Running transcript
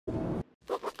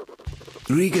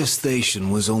Riga station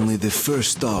was only the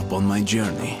first stop on my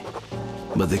journey,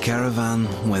 but the caravan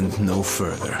went no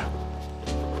further.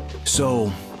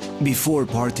 So, before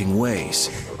parting ways,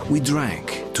 we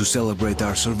drank to celebrate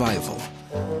our survival.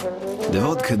 The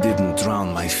vodka didn't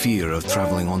drown my fear of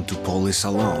traveling on to Polis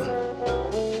alone,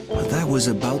 but I was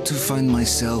about to find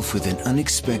myself with an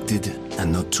unexpected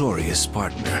and notorious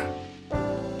partner.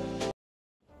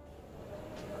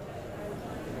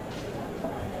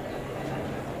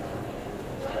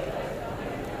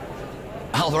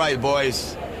 All right,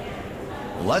 boys.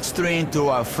 Let's train to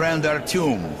our friend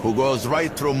Artyom, who goes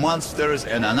right through monsters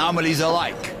and anomalies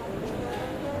alike.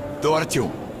 To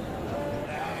Artyom.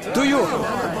 To you!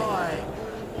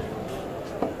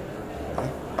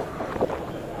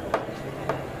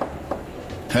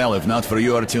 Hell, if not for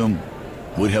you, Artyom,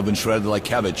 we'd have been shredded like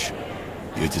cabbage.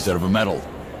 You deserve a medal.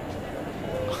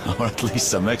 Or at least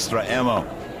some extra ammo.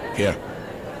 Here,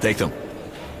 take them.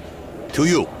 To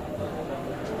you.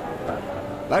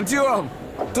 Artyom!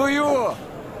 To you!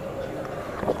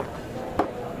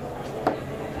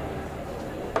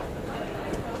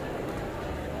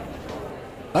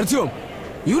 Artyom,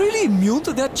 you really immune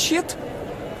to that shit?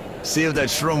 See if that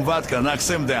shroom vodka knocks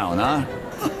him down, huh?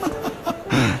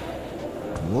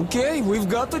 Okay, we've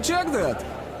got to check that.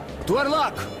 To our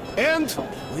luck, and to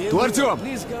Artyom.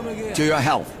 Please come again. To your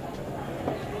health.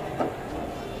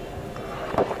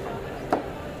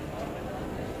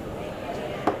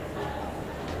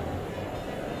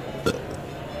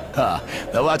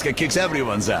 The vodka kicks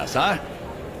everyone's ass, huh?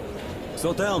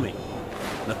 So tell me,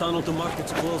 the tunnel to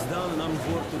market's closed down and I'm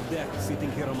bored to death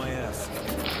sitting here on my ass.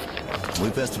 We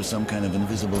passed through some kind of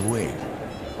invisible wave.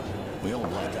 We all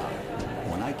blacked out.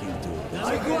 When I came to...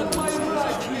 I got my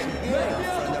right here! Get me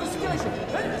out of the station!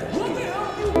 Hey, what the hell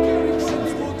are you carrying from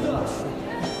me for dust?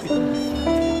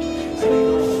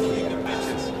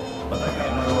 But I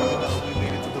got my orders. We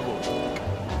made it to the boat.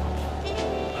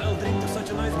 I'll drink to such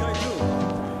a nice guy too.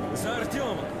 За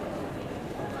Артема!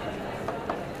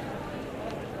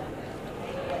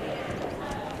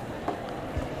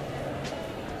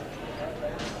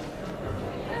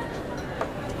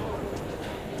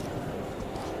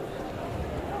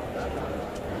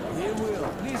 We will.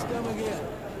 Please come again.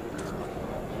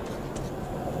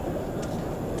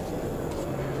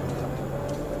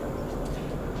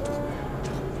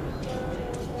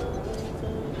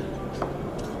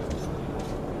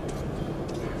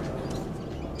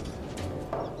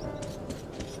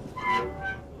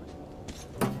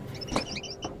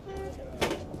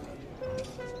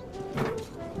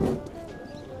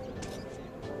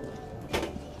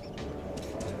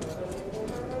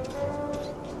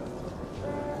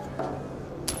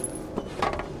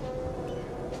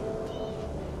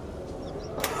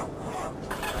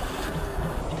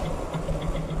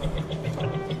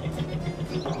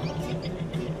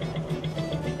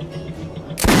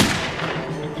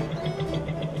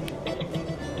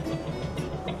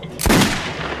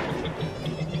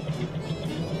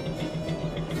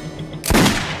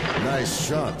 Nice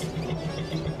shot.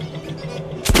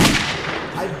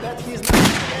 I bet he's not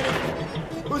doing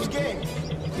anything. Who's game?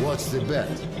 What's the bet?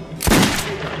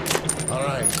 All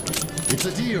right, it's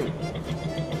a deal.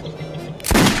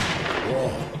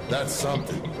 Whoa, that's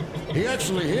something. He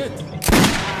actually hit.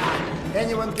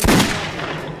 Anyone can do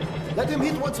nothing. Let him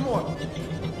hit once more.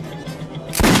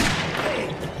 Hey,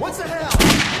 what's the hell?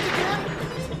 Hit again?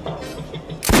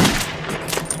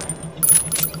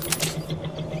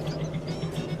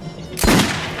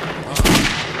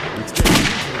 It's getting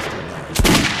interesting now.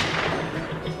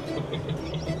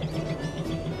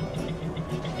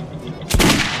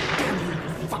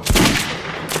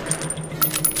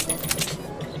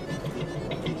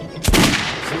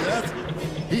 See that?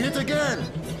 He hit again.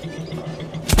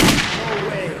 No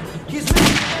way. He's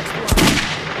making the next one.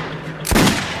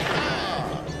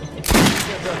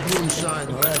 Get that moonshine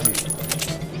ready.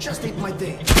 Just ate my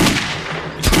day.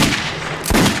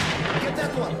 Get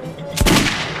that one.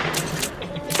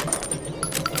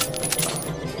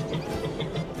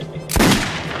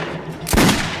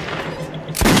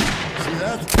 See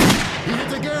that? He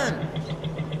hit again.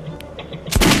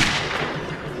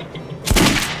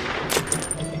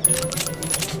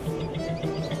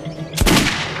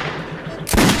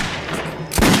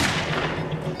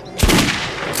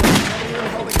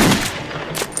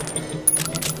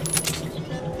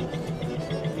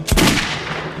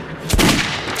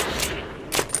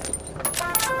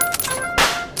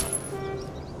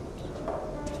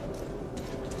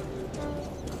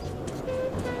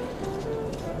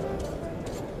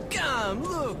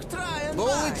 Look, try and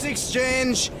Bullets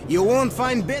exchange. You won't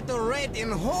find better rate in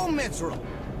whole Metro.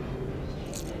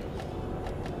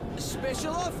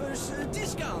 Special offers,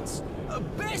 discounts.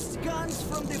 Best guns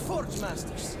from the Forge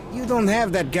Masters. You don't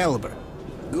have that caliber.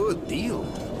 Good deal.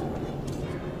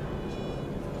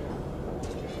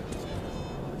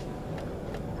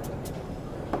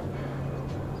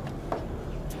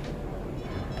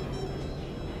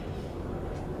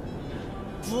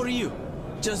 For you.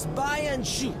 Just buy and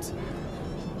shoot.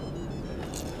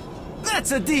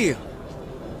 That's a deal.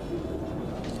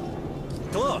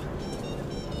 Hello.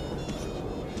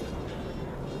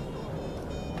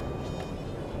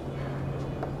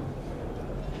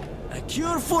 A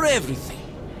cure for everything.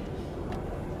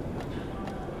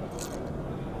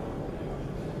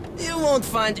 You won't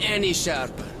find any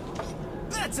sharper.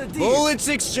 That's a deal. Bullets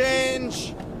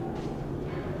exchange.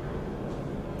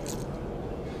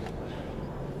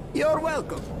 You're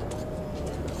welcome.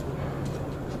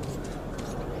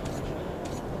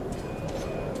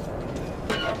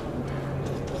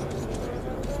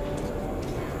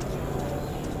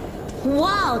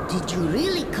 Wow, did you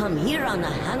really come here on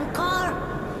a handcar?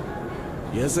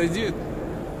 Yes, I did.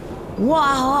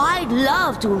 Wow, I'd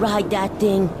love to ride that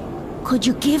thing. Could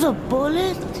you give a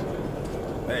bullet?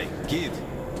 Hey, kid.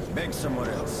 Beg somewhere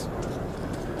else.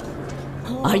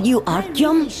 Are you I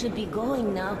Artyom? really should be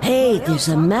going now. Hey, there's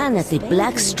a man at the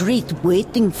Black Street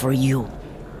waiting for you.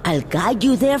 I'll guide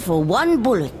you there for one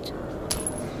bullet.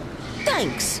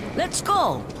 Thanks. Let's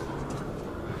go.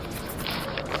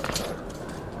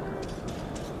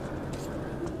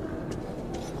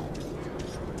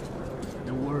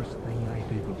 The worst thing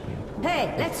I've ever been through.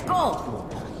 Hey, let's go.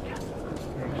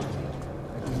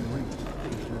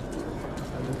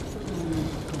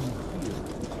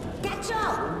 Catch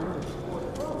up.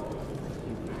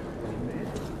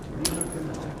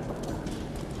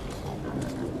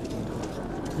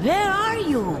 Where are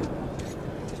you?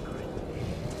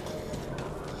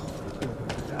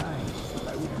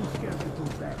 I was too scared to go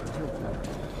back and help her.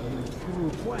 And it was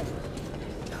too quiet.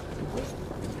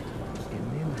 And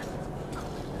then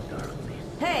the darkness.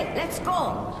 Hey, let's go.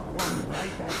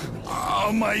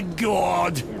 Oh my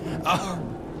god!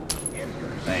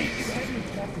 Thanks.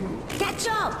 Catch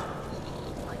up.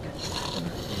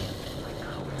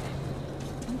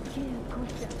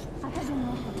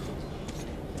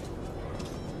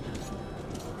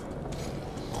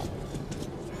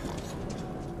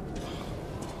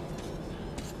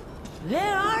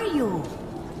 Where are you?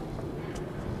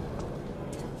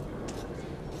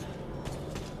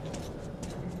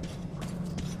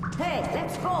 Hey,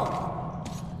 let's go.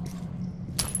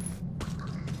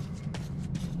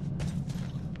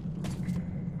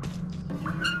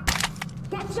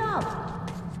 Catch up.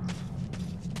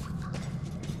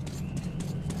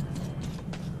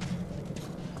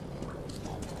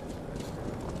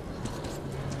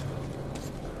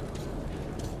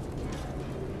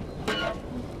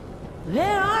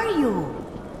 Where are you?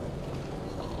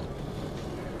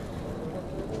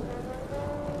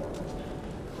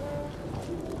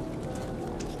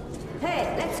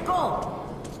 Hey, let's go.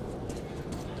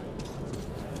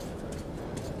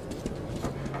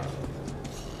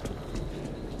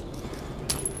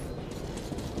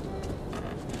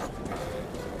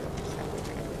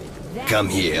 Come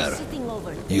here.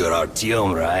 You're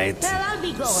Artyom, right? Well, I'll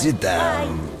be going. Sit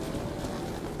down. Bye.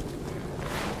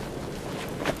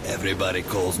 Everybody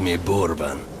calls me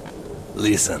Bourbon.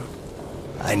 Listen,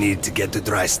 I need to get to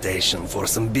Dry Station for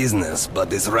some business, but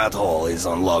this rat hole is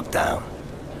on lockdown.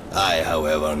 I,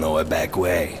 however, know a back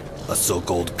way. A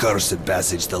so-called cursed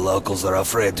passage the locals are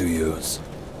afraid to use.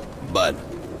 But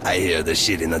I hear the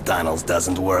shit in the tunnels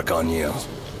doesn't work on you.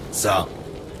 So,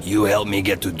 you help me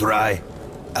get to Dry,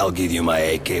 I'll give you my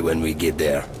AK when we get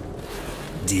there.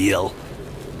 Deal?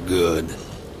 Good.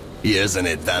 Here's an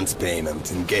advance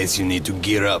payment in case you need to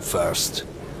gear up first.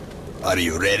 Are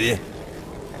you ready?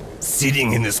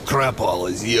 Sitting in this crap hole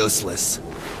is useless.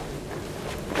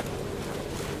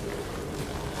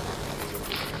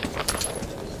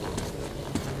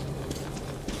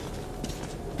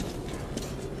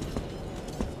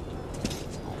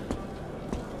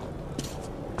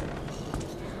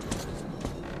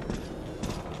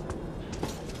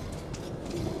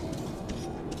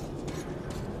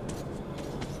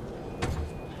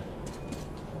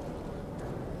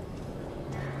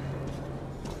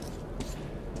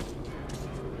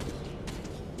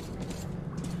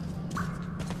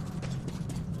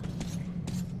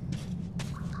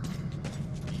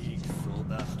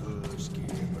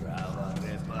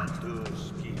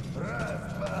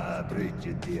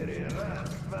 Раз,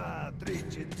 два, три,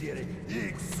 четыре.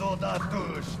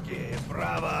 Икс-солдатушки,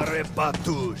 браво,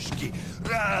 репатушки.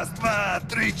 Раз, два,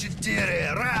 три,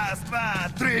 четыре. Раз, два,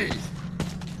 три.